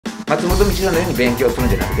松本道夫のように勉強するん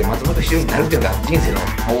じゃなくて松本道夫になるっていうのが人生の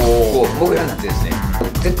目標になってですね、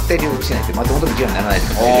絶対留学しないと松本道夫にならないと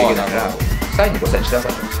いけないからサインに5歳にしなか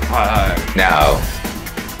ったんですよ。Now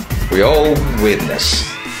we all witness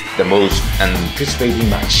the most anticipated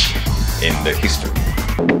match in the history.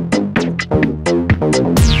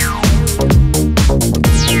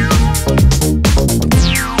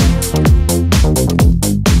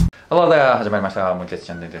 Hello there! 始まりました。もりてつ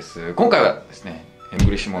チャンネルです。今回はですね、イン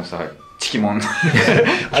グリッシュモンスター、チキモン。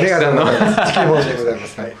ありがとうございます。チキモンでございま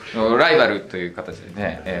す。はい。ライバルという形で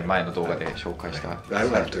ね、前の動画で紹介した。ライ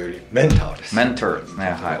バルというよりメンターです。メンターですね。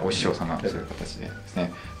はい。お師匠様という形でです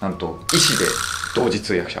ね、なんと医師で同時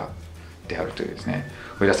通訳者であるというですね、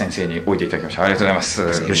上田先生においていただきました。ありがとうございます。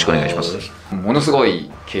よろしくお願いします。ものすごい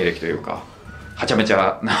経歴というか、はちゃめち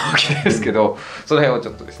ゃなわけですけど、その辺をち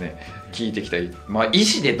ょっとですね、聞いていきたい。まあ、医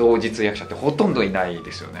師で同時通訳者ってほとんどいない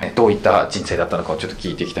ですよね。どういった人生だったのかをちょっと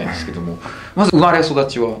聞いていきたいんですけども、まず生まれ育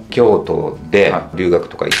ちは京都で留学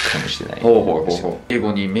とか一回もしてないんですよ。英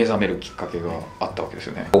語に目覚めるきっかけがあったわけです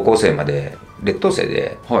よね。高校生まで劣等生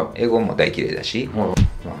で、英語も大嫌いだし、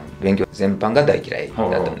勉強全般が大嫌い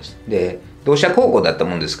だったんです。で同志社高校だった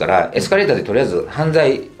もんですから、エスカレーターでとりあえず犯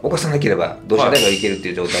罪犯さなければ同志社大学行けるって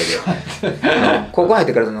いう状態で、高校入っ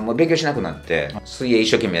てからもう勉強しなくなって水泳一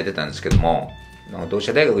生懸命やってたんですけども、同志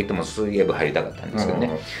社大学行っても水泳部入りたかったんですけど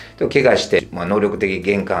ね、でも怪我して、能力的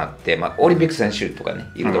限界あって、オリンピック選手とかね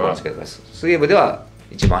いるところなんですけど、水泳部では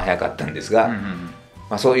一番早かったんですが、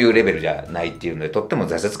そういうレベルじゃないっていうのでとっても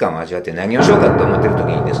挫折感を味わって何をしようかと思ってる時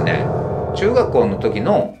にですね、中学校の時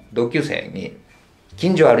の同級生に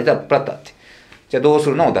近所歩いたらプラッとあって、じゃあどうす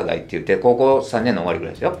るのお互いって言って、高校3年の終わりぐ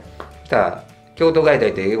らいですよ。そしたら京都外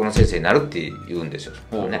大で英語の先生になるって言うんですよ、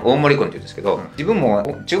ね、大森君って言うんですけど、自分も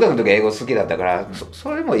中学の時は英語好きだったから、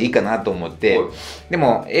それもいいかなと思って、で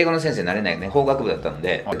も英語の先生になれないね、法学部だったの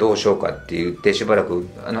で、どうしようかって言ってしばらく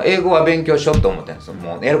英語は勉強しようと思ったんですよ。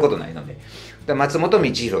もうやることないので。松本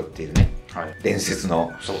道夫っていうね、伝説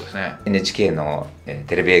の NHK の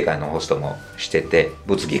テレビ映画のホストもしてて、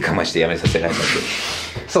物議かまして辞めさせられたって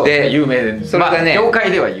そうですね、有名で、それがね、業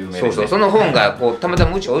界では有名で、その本がこうたまた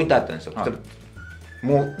まうち置いてあったんですよ。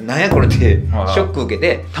もうなんやこれってショック受け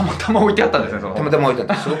て、たまたま置いてあったんですね。たまたま置いてあっ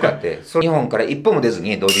た、すごくあって、日本から一歩も出ず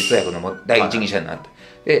に同時通訳の第一人者になった。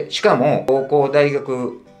でしかも高校大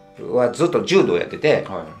学はずっと柔道やってて、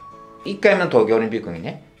1回目の東京オリンピックに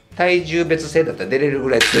ね、体重別制だったら出れるぐ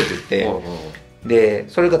らい強くって、で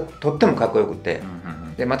それがとってもかっこよくて、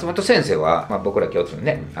で松本先生は、僕ら共通の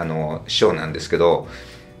ね師匠なんですけど、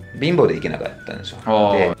貧乏でいけなかったんですよ。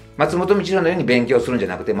で松本道夫のように勉強するんじゃ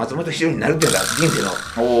なくて松本道夫になるっていうのが人生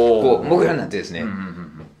の目標になってですね、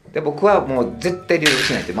で僕はもう絶対留学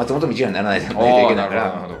しないと松本道夫にならないといけないか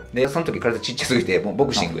ら、でその時体ちっちゃすぎてもうボ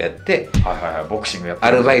クシングやって、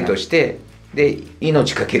アルバイトして、で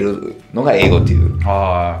命かけるのが英語っていう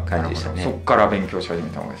感じでしたね。そっから勉強し始め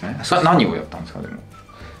たわけですね。何をやったんですか？でも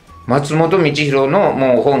松本道夫の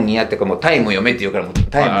もう本にやってか、もうタイム読めって言うからもう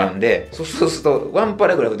タイム読んで、そうするとワンパ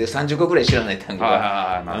ラグラフで30個ぐらい知らない単語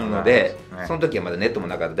があるので、その時はまだネットも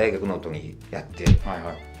なかった大学ノートにやって、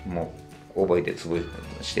もう覚えて潰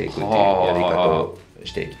していくっていうやり方を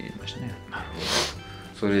していきましたね。なるほど。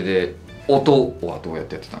それで音はどうやっ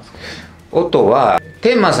てやってたんですか？音は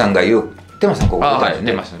天馬さんが言う、天馬さんここ言っ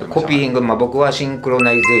てますね、コピーイング、僕はシンクロ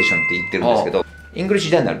ナイゼーションって言ってるんですけど、イングリッシ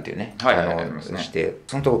ュジャーナルっていうね、して、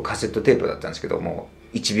そのとこカセットテープだったんですけども、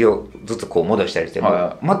1秒ずつこう戻したりして、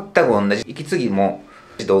全く同じ息継ぎも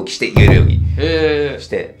同期して言えるようにし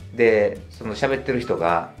て、でその喋ってる人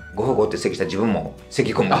がゴホゴって咳したら自分も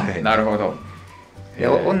咳込むぐらい。なるほど。で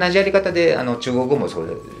同じやり方で中国語もそ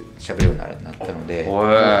れ喋るようになったので、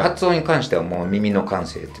発音に関してはもう耳の感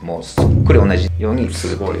性ってもうそっくり同じようにす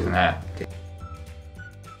るっていう。ですね。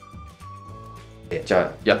じゃ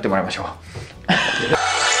あやってもらいましょう。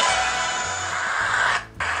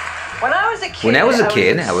When I was a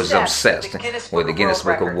kid, I was obsessed with the Guinness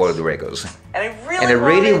Book of World Records, and I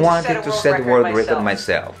really wanted to set the world record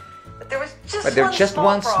myself. But there was just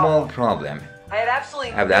one small problem. I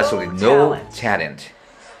had absolutely no talent.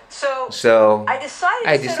 So I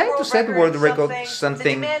decided to set the world record,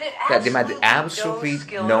 something that demanded absolutely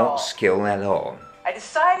no skill at all. I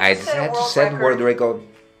decided to set the world record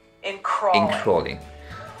in crawling.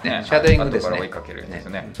 シャドーイングです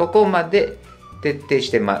ね。そこまで徹底し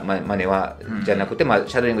て真似はじゃなくて、シ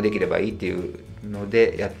ャドーイングできればいいっていうの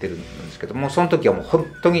でやってるんですけども、その時はもう本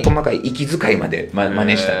当に細かい息遣いまで真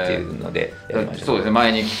似したっていうのでやりました。そうですね、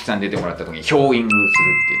前に菊池さん出てもらった時にヒョウイングするっ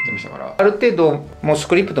て言ってましたから、ある程度もうス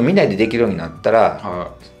クリプト見ないでできるようになった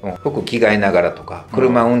ら、もう服着替えながらとか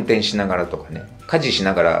車運転しながらとかね、家事し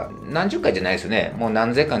ながら何十回じゃないですよね、もう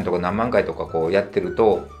何千回とか何万回とかこうやってる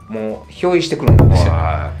ともう憑依してくるんですよ。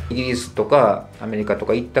イギリスとかアメリカと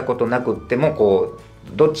か行ったことなくってもこう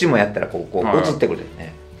どっちもやったらこう映ってくるよ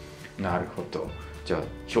ね。なるほど。じゃあ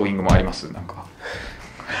ヒョウイングもあります？なんか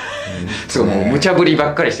すごいもう無茶ぶり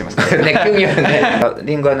ばっかりしてますからね。急にはね、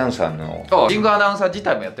リングアナウンサーのリングアナウンサー自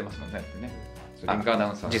体もやってますもんね。リングアナ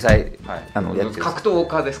ウンサー実際、やってる格闘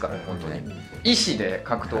家ですからね、本当に。医師で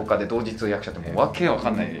格闘家で同時通訳者ってもうわけわか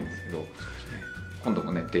んないんですけど、今度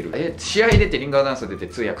もね出る。試合出てリングアナウンサー出て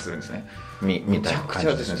通訳するんですね。めちゃくち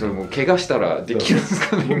ゃですね。それもう怪我したらできるんです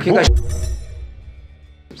かね。怪我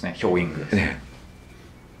ですね、ヒョウイングですね。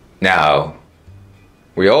Now,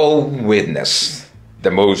 we all witness the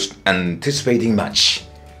most anticipating match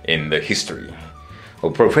in the history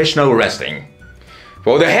of professional wrestling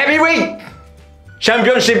for the heavyweight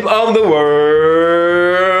championship of the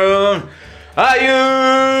world. Are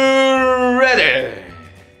you ready?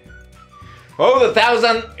 All the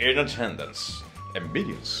thousand in attendance and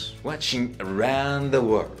millions watching around the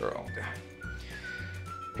world.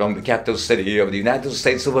 From the capital city of the United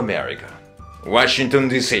States of America, Washington,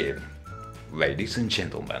 D.C. Ladies and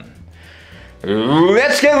gentlemen,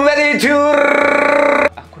 let's get ready to...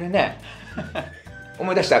 あ、これね、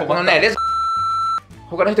思い出した。このね、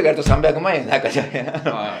他の人がやると300万円なんかじゃねえ。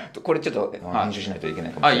これちょっと編集しないといけな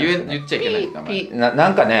いかもしれない。言っちゃいけない名前。な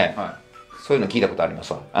んかね、そういうの聞いたことありま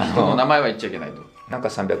すわ。この名前は言っちゃいけないと。なんか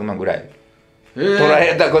300万ぐらい取ら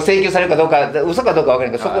れた、請求されるかどうか、嘘かどうか分か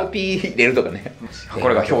らないけど、そこをピー入れるとかね。こ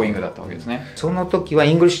れがヒョウイングだったわけですね。その時は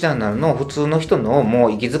イングリッシュチャンネルの普通の人のも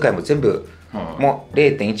う息遣いも全部、もう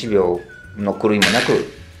 0.1 秒の狂いもな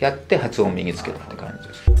くやって発音を身につけたって感じ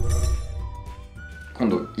です。今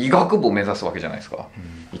度医学部を目指すわけじゃないですか。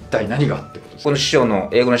一体何がってことですか。この師匠の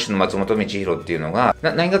英語の師匠の松本道弘っていうのが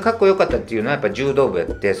何がかっこよかったっていうのはやっぱ柔道部やっ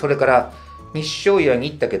て、それから日照岩に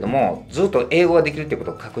行ったけどもずっと英語ができるってこ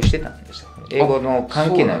とを隠してたんですよ。英語の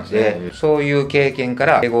関係なんで、そういう経験か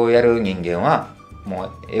ら英語をやる人間はも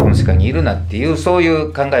う英語の世界にいるなっていう、そうい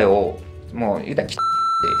う考えをもう言うたら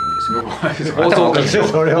放送禁止。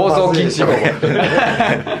放送禁止。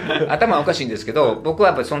頭おかしいんですけど、僕は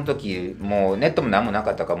やっぱりその時もうネットも何もな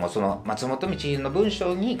かったから、もうその松本道弘の文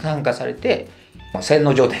章に感化されて洗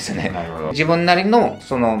脳状態ですよね。自分なりの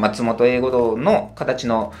その松本英語道の形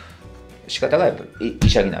の仕方がやっぱり医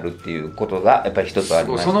者になるっていうことがやっぱり一つあり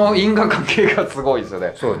ます。その因果関係がすごいですよ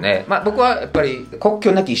ね。そうね。まあ僕はやっぱり国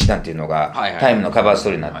境なき医師団っていうのがタイムのカバースト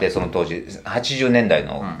ーリーになって、その当時80年代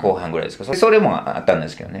の後半ぐらいですか、それもあったんで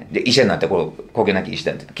すけどね。で医者になって国境なき医師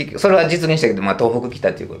団って結局それは実現したけど、まあ東北来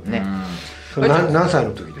たっていうことね。何歳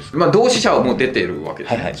の時ですか。まあ同志社はもう出てるわけで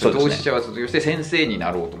すね。そうですね。同志社は卒業して先生に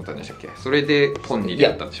なろうと思ったんでしたっけ。それで本に出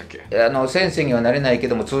会ったんでしたっけ。先生にはなれないけ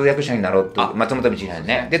ども通訳者になろうって松本道弘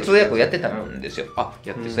ね。で通訳をやってたんですよ。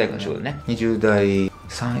やって通訳の仕事ね。20代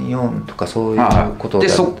3、4とかそういうことで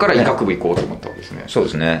そっから医学部行こうと思ったわけですね。そうで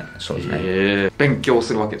すね。そうですね。勉強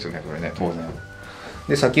するわけですよね、これね、当然。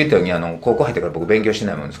でさっき言ったように高校入ってから僕勉強して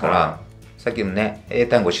ないもんですから。さっきもね、英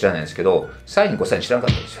単語知らないんですけど、サインコサイン知らな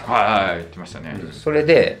かったんですよ。言ってましたね。それ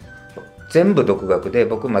で、全部独学で、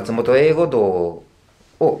僕、松本英語道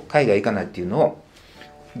を海外行かないっていうのを、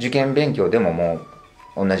受験勉強でもも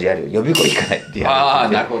う同じやるよ。予備校行かないってや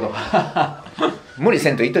る。なるほど。無理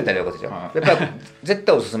せんと言っといたらよかったじゃん。やっぱり絶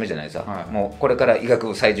対おすすめじゃないですか。もうこれから医学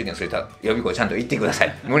部再受験する人は予備校ちゃんと行ってくださ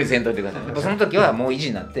い。無理せんといてください。やっぱその時はもう維持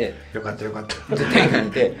になって、よかったよかった。絶対に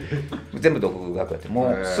いて、全部独学やって、も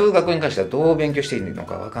う数学に関してはどう勉強していいの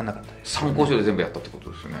か分からなかったです。参考書で全部やったってこ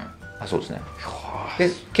とですよね。そうですね。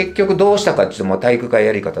で結局どうしたかっていうと、もう体育会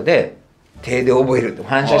やり方で手で覚えると、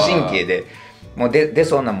反射神経でもう出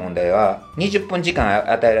そうな問題は20分時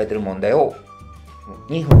間与えられてる問題を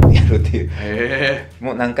2分でやるっていう、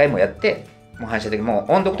もう何回もやって、もう反射的、も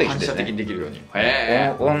う音読と一緒ですね。反射的にできるように。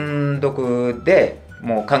音読で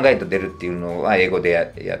もう考えと出るっていうのは英語でや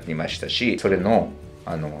りましたし、それの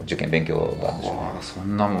受験勉強があるんですよね。そ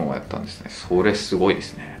んなものをやったんですね。それすごいで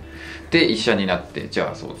すね。で医者になって、じ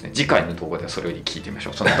ゃあそうですね、次回の動画ではそれより聞いてみまし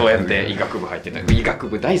ょう。そのどうやって医学部入ってるの。医学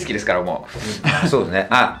部大好きですから。もうそうですね。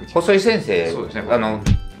細井先生、そうですね、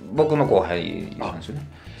僕の後輩なんですよね。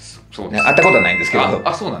そうですね、会ったことはないんですけど。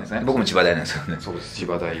そうなんですね。僕も千葉大なんですよね。そうです。千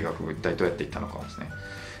葉大医学部一体どうやって行ったのかですね、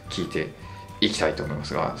聞いていきたいと思いま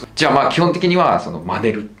すが、じゃあまあ基本的にはその真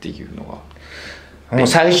似るっていうのが、もう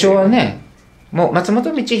最初はね、もう松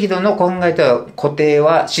本道弘の考えた固定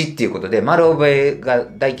は死っていうことで、丸覚えが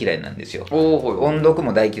大嫌いなんですよ。音読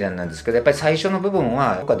も大嫌いなんですけど、やっぱり最初の部分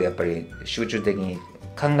は他でやっぱり集中的に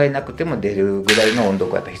考えなくても出るぐらいの音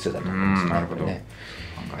読はやっぱ必要だと思います、なるほど、ね、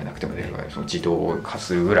考えなくても出るぐらい、その自動化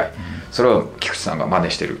するぐらい、それは菊池さんが真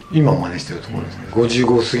似してる。今真似してるところですね。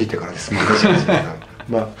55過ぎてからです真似しますけど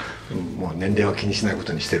まあもう年齢は気にしないこ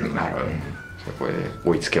とにしてるので。なるほど、これで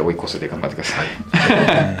追いつけ追い越せで頑張ってください。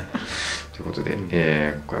ということ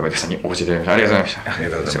で、小山田さんにお越しいただきました。ありがとうございました。ありが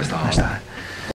とうございました。